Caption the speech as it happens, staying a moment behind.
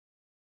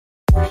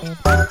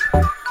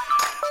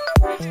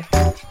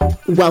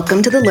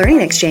Welcome to the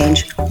Learning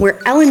Exchange, where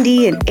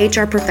L&D and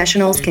HR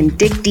professionals can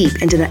dig deep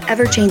into the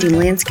ever-changing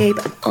landscape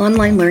of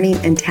online learning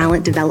and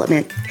talent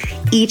development.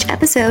 Each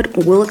episode,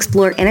 we'll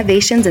explore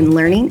innovations in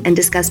learning and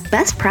discuss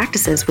best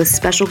practices with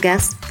special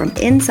guests from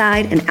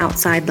inside and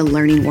outside the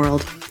learning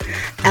world.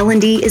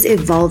 L&D is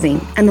evolving,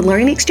 and the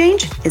Learning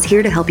Exchange is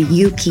here to help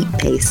you keep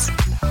pace.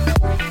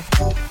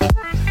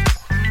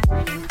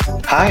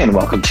 Hi, and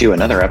welcome to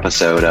another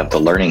episode of the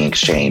Learning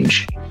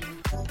Exchange.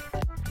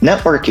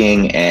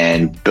 Networking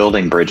and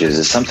building bridges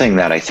is something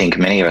that I think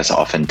many of us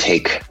often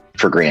take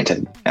for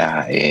granted.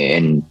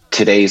 In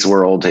today's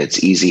world,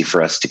 it's easy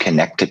for us to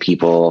connect to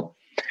people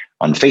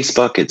on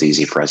Facebook. It's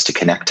easy for us to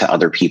connect to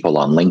other people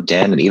on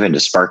LinkedIn and even to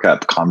spark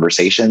up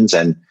conversations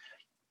and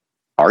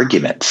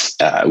arguments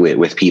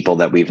with people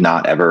that we've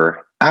not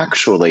ever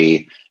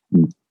actually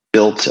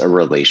built a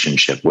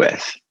relationship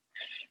with.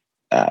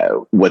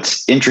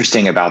 What's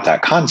interesting about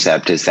that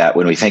concept is that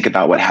when we think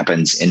about what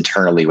happens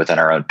internally within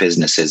our own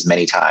businesses,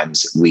 many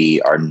times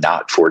we are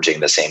not forging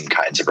the same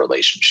kinds of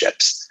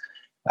relationships,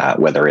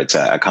 whether it's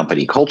a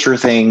company culture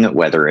thing,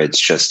 whether it's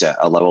just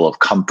a level of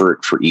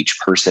comfort for each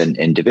person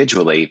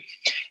individually.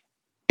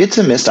 It's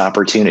a missed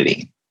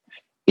opportunity.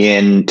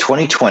 In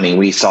 2020,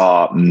 we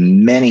saw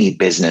many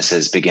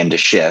businesses begin to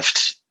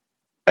shift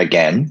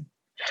again.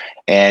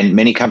 And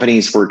many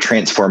companies were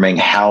transforming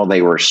how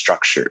they were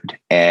structured.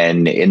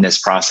 And in this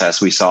process,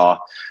 we saw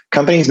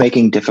companies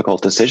making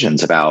difficult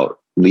decisions about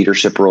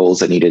leadership roles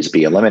that needed to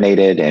be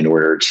eliminated in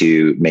order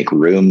to make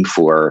room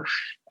for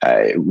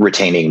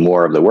retaining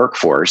more of the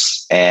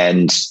workforce.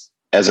 And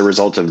as a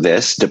result of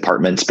this,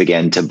 departments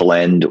began to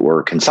blend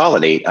or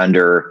consolidate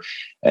under,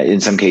 in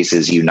some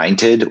cases,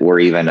 united or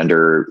even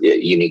under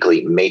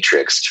uniquely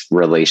matrixed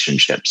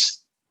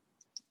relationships.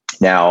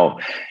 Now,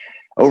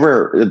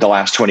 over the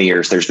last 20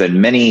 years, there's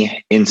been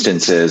many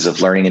instances of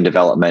learning and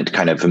development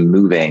kind of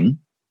moving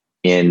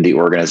in the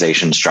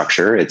organization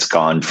structure. It's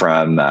gone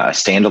from a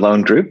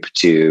standalone group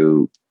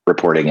to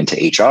reporting into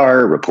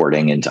HR,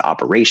 reporting into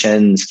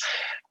operations.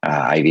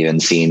 I've even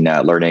seen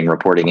learning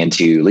reporting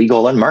into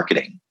legal and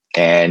marketing.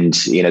 And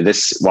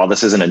while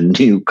this isn't a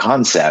new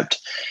concept,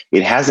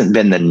 it hasn't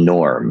been the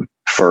norm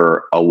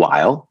for a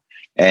while.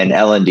 And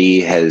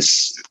L&D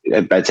has,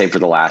 I'd say for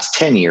the last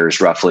 10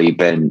 years, roughly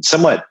been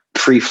somewhat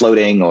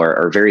free-floating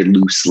or very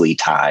loosely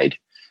tied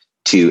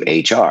to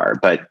HR.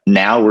 But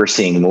now we're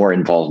seeing more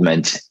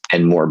involvement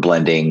and more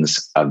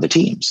blendings of the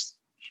teams.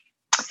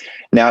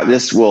 Now,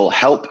 this will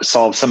help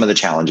solve some of the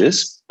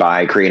challenges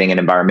by creating an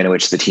environment in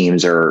which the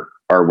teams are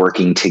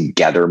working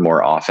together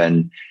more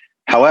often.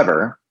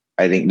 However,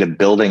 I think the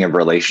building of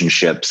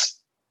relationships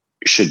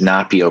should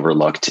not be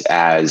overlooked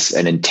as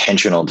an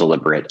intentional,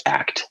 deliberate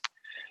act.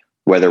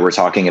 Whether we're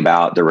talking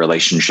about the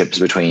relationships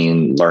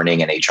between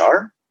learning and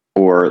HR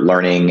or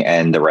learning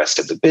and the rest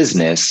of the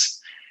business,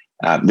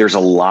 there's a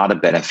lot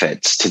of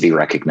benefits to be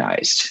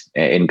recognized.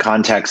 In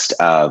context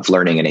of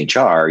learning and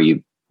HR,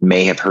 you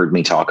may have heard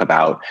me talk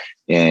about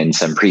in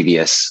some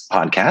previous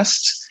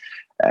podcasts.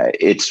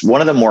 It's one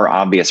of the more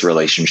obvious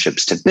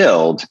relationships to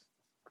build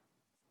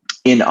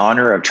in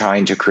honor of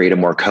trying to create a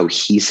more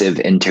cohesive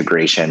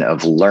integration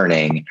of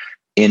learning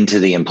into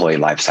the employee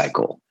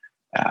lifecycle.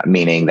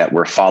 Meaning that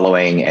we're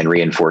following and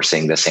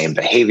reinforcing the same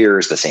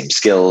behaviors, the same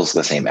skills,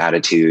 the same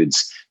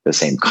attitudes, the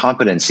same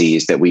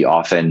competencies that we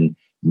often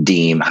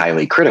deem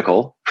highly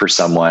critical for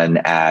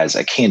someone as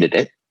a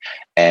candidate,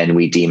 and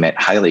we deem it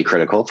highly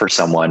critical for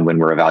someone when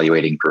we're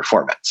evaluating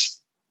performance.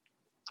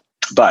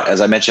 But as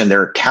I mentioned,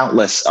 there are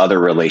countless other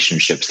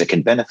relationships that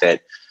can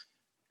benefit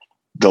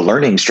the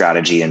learning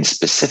strategy in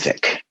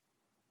specific.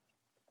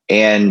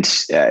 And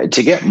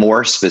to get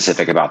more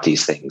specific about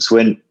these things,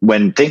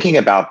 when thinking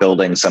about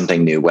building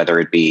something new, whether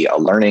it be a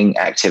learning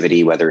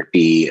activity, whether it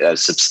be a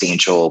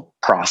substantial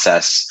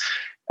process,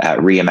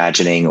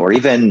 reimagining, or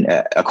even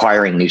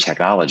acquiring new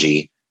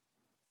technology,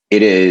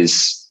 it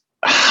is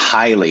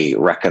highly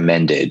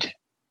recommended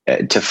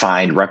to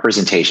find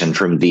representation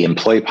from the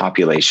employee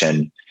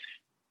population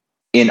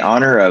in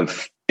honor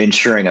of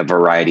ensuring a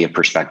variety of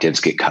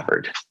perspectives get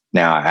covered.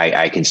 Now,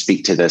 I can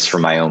speak to this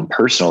from my own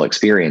personal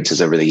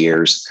experiences over the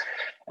years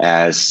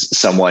as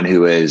someone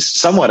who is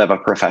somewhat of a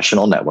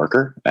professional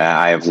networker.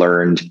 I have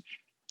learned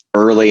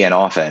early and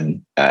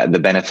often the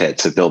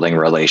benefits of building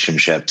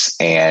relationships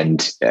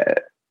and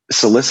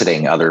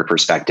soliciting other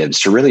perspectives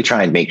to really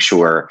try and make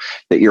sure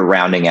that you're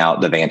rounding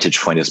out the vantage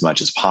point as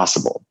much as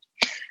possible.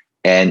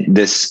 And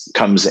this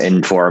comes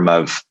in form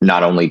of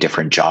not only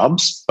different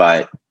jobs,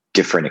 but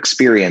different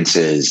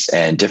experiences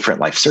and different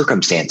life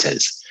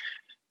circumstances.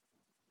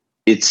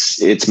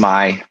 It's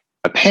my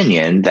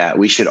opinion that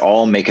we should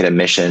all make it a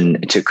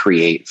mission to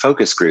create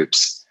focus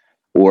groups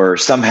or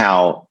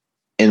somehow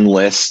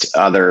enlist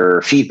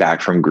other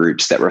feedback from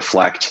groups that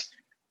reflect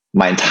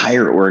my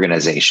entire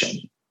organization.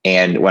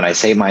 And when I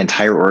say my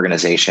entire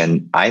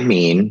organization, I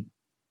mean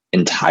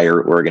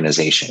entire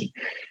organization.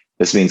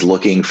 This means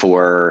looking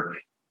for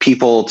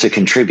people to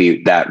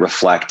contribute that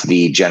reflect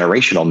the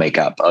generational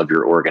makeup of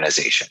your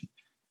organization.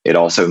 It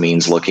also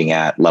means looking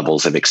at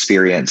levels of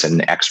experience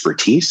and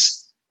expertise,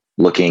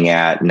 looking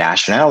at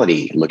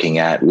nationality, looking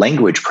at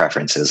language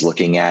preferences,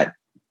 looking at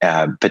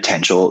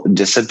potential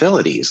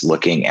disabilities,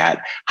 looking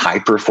at high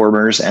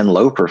performers and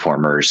low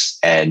performers,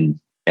 and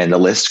the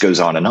list goes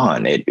on and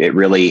on. It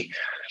really,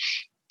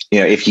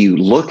 if you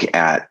look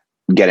at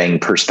getting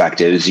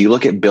perspectives, you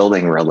look at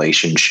building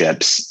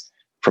relationships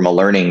from a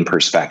learning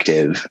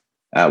perspective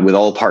with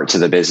all parts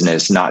of the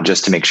business, not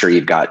just to make sure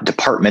you've got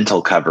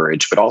departmental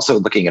coverage, but also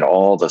looking at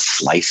all the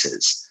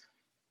slices.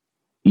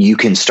 You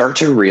can start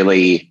to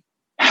really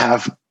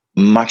have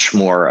much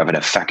more of an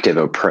effective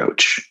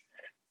approach.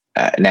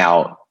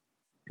 Now,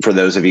 for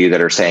those of you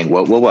that are saying,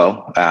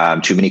 whoa,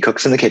 too many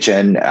cooks in the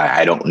kitchen,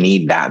 I don't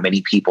need that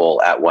many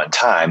people at one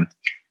time.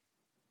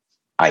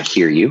 I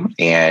hear you.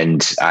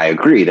 And I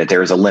agree that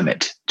there is a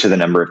limit to the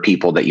number of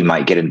people that you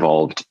might get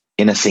involved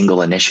in a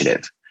single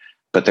initiative.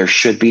 But there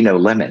should be no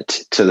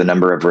limit to the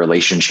number of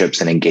relationships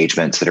and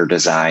engagements that are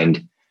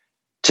designed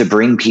to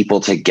bring people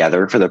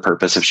together for the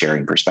purpose of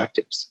sharing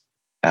perspectives.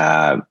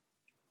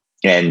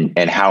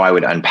 And how I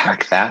would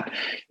unpack that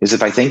is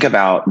if I think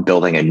about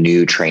building a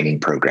new training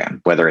program,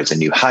 whether it's a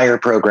new hire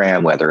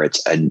program, whether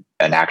it's an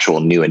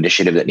actual new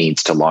initiative that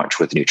needs to launch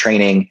with new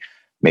training,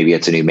 maybe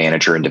it's a new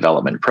manager and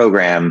development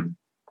program,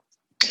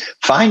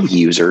 find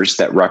users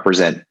that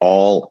represent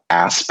all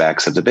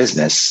aspects of the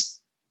business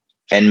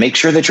and make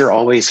sure that you're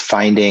always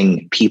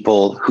finding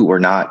people who are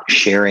not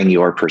sharing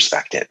your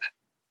perspective.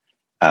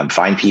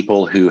 Find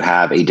people who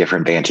have a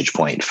different vantage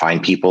point.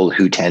 Find people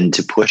who tend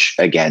to push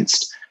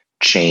against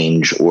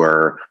change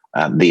or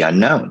the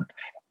unknown.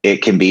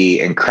 It can be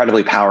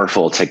incredibly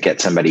powerful to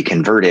get somebody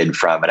converted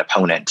from an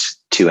opponent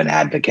to an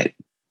advocate.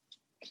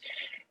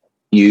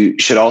 You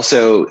should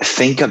also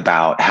think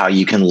about how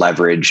you can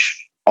leverage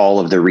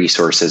all of the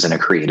resources in a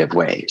creative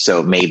way.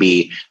 So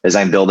maybe as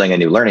I'm building a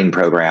new learning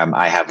program,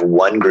 I have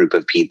one group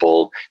of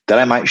people that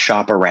I might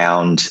shop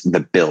around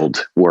the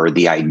build or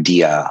the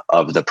idea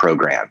of the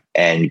program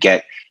and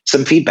get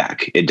some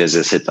feedback. Does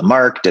this hit the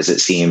mark? Does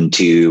it seem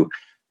to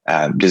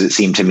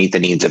meet the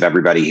needs of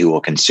everybody who will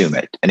consume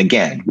it? And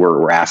again,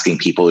 we're asking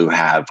people who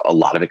have a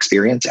lot of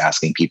experience,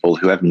 asking people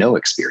who have no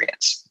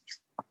experience.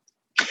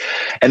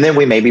 And then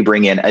we maybe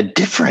bring in a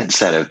different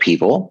set of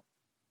people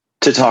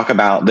to talk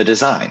about the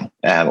design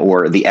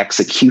or the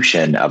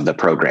execution of the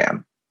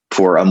program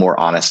for a more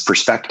honest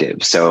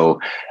perspective. So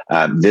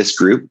this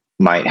group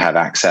might have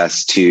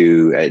access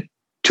to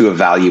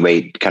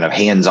evaluate kind of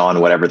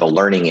hands-on whatever the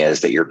learning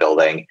is that you're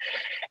building.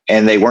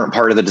 And they weren't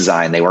part of the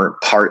design. They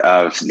weren't part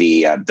of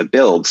the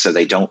build. So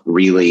they don't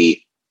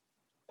really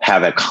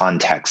have a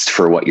context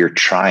for what you're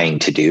trying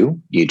to do.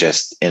 You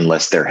just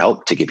enlist their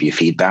help to give you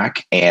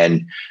feedback.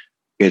 And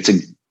it's a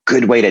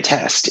good way to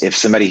test if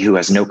somebody who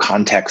has no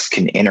context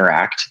can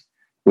interact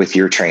with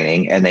your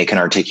training and they can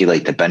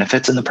articulate the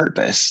benefits and the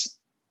purpose.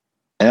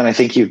 And then I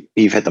think you've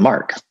hit the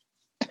mark.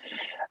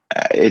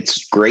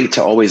 It's great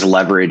to always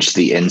leverage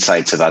the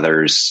insights of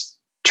others,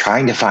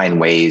 trying to find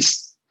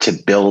ways to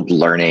build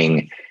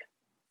learning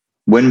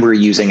when we're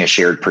using a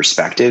shared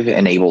perspective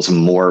enables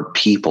more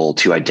people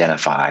to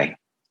identify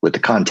with the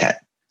content.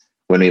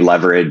 When we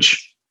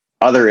leverage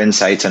other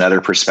insights and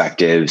other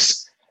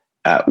perspectives,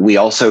 we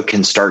also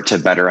can start to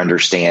better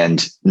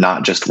understand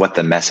not just what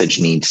the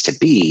message needs to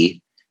be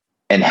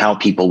and how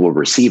people will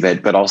receive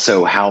it, but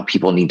also how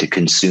people need to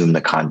consume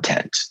the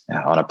content.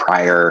 On a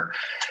prior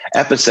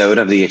episode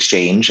of The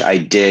Exchange, I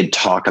did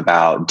talk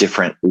about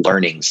different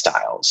learning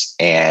styles,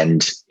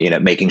 and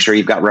making sure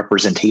you've got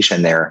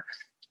representation there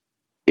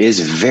is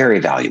very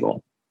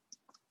valuable.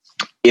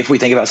 If we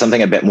think about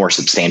something a bit more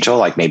substantial,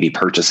 like maybe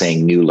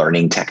purchasing new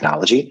learning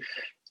technology,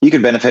 you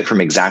could benefit from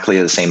exactly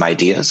the same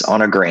ideas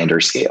on a grander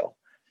scale.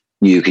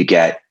 You could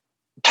get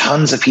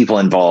tons of people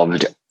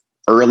involved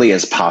early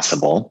as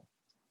possible,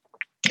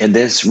 and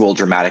this will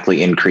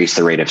dramatically increase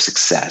the rate of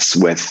success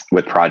with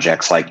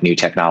projects like new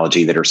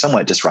technology that are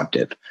somewhat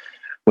disruptive.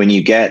 When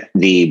you get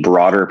the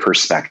broader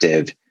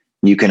perspective,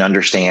 you can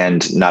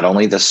understand not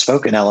only the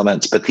spoken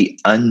elements, but the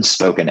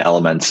unspoken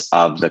elements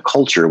of the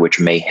culture, which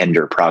may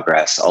hinder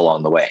progress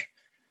along the way.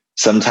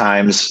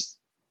 Sometimes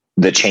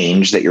the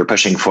change that you're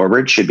pushing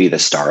forward should be the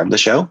star of the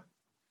show.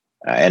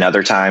 And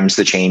other times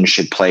the change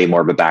should play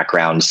more of a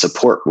background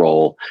support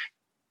role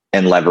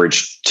and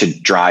leverage to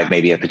drive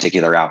maybe a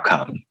particular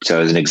outcome. So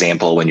as an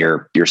example, when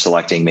you're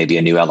selecting maybe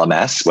a new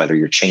LMS, whether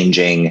you're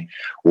changing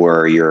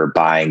or you're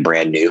buying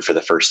brand new for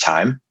the first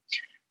time,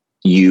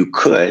 you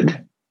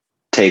could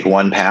take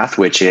one path,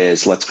 which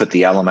is let's put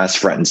the LMS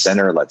front and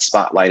center, let's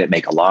spotlight it,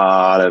 make a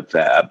lot of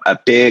a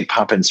big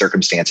pump and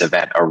circumstance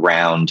event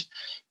around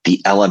the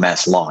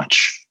LMS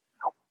launch.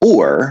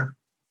 Or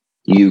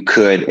you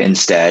could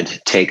instead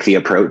take the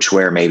approach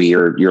where maybe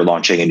you're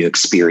launching a new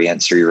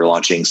experience or you're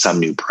launching some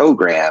new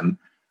program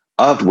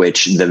of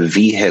which the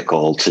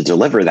vehicle to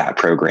deliver that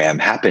program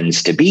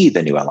happens to be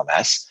the new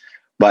LMS,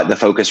 but the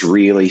focus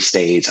really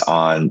stays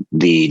on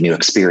the new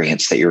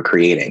experience that you're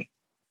creating.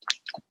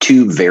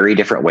 Two very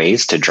different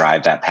ways to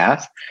drive that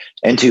path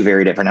and two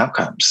very different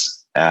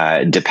outcomes.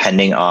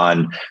 depending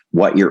on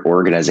what your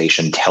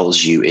organization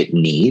tells you it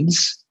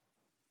needs,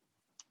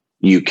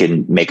 you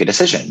can make a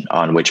decision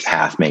on which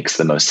path makes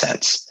the most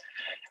sense.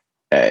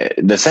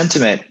 The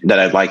sentiment that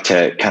I'd like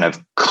to kind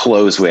of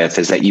close with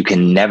is that you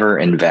can never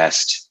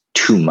invest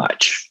too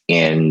much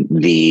in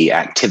the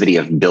activity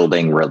of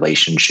building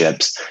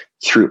relationships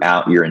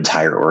throughout your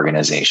entire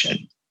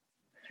organization.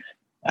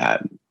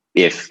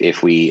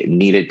 If we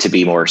needed to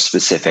be more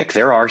specific,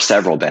 there are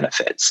several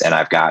benefits, and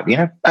I've got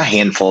a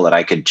handful that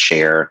I could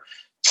share.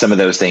 Some of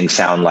those things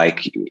sound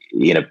like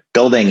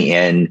building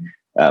in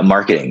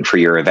marketing for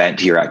your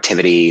event, your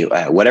activity,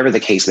 whatever the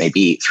case may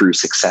be, through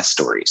success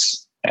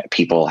stories.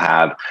 People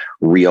have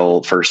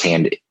real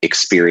firsthand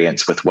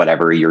experience with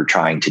whatever you're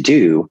trying to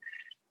do.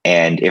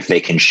 And if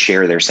they can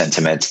share their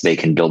sentiments, they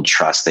can build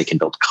trust, they can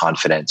build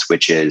confidence,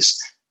 which is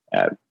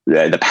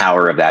the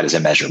power of that is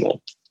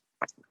immeasurable.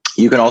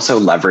 You can also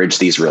leverage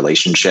these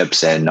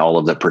relationships and all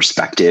of the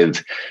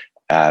perspective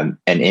and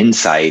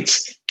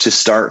insights to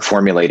start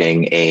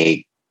formulating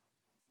a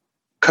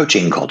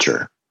coaching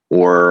culture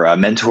or a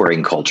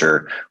mentoring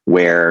culture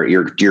where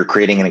you're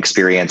creating an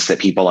experience that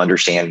people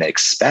understand and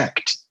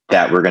expect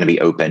that we're going to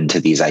be open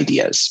to these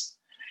ideas.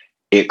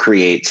 It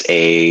creates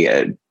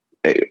an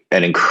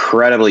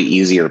incredibly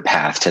easier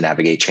path to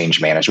navigate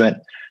change management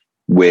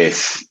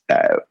with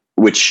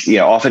which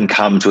often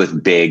comes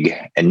with big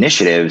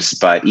initiatives,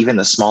 but even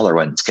the smaller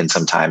ones can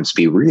sometimes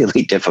be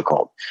really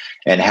difficult.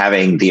 And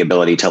having the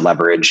ability to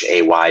leverage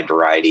a wide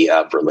variety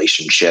of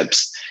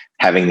relationships,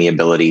 having the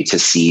ability to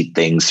seed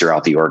things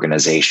throughout the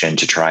organization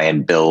to try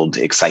and build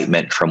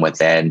excitement from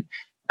within,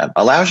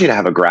 allows you to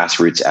have a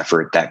grassroots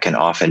effort that can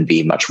often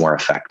be much more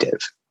effective.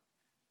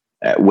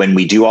 When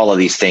we do all of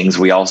these things,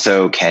 we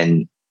also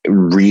can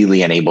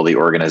really enable the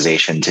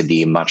organization to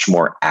be much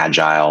more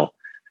agile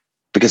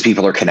because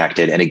people are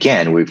connected. And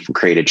again, we've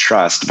created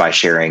trust by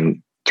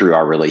sharing through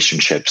our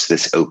relationships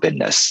this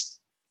openness.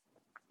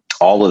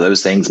 All of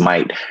those things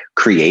might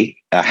create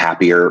a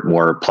happier,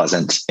 more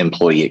pleasant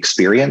employee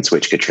experience,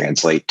 which could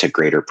translate to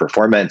greater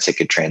performance. It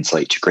could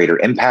translate to greater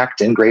impact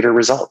and greater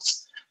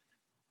results.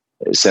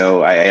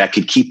 So I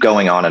could keep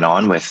going on and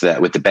on with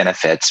the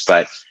benefits,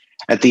 but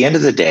at the end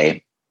of the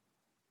day,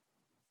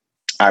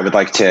 I would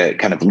like to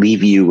kind of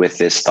leave you with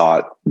this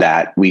thought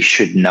that we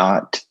should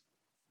not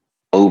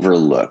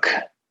overlook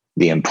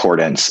the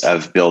importance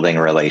of building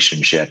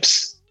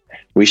relationships.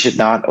 We should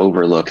not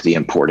overlook the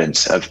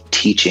importance of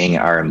teaching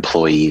our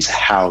employees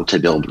how to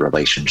build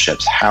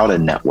relationships, how to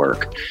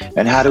network,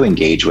 and how to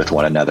engage with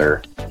one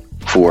another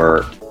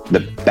for the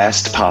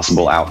best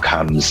possible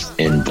outcomes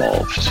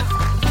involved.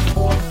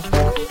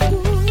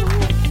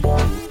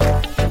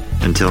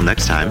 Until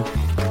next time,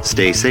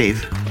 stay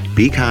safe,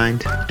 be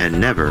kind,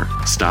 and never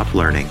stop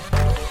learning.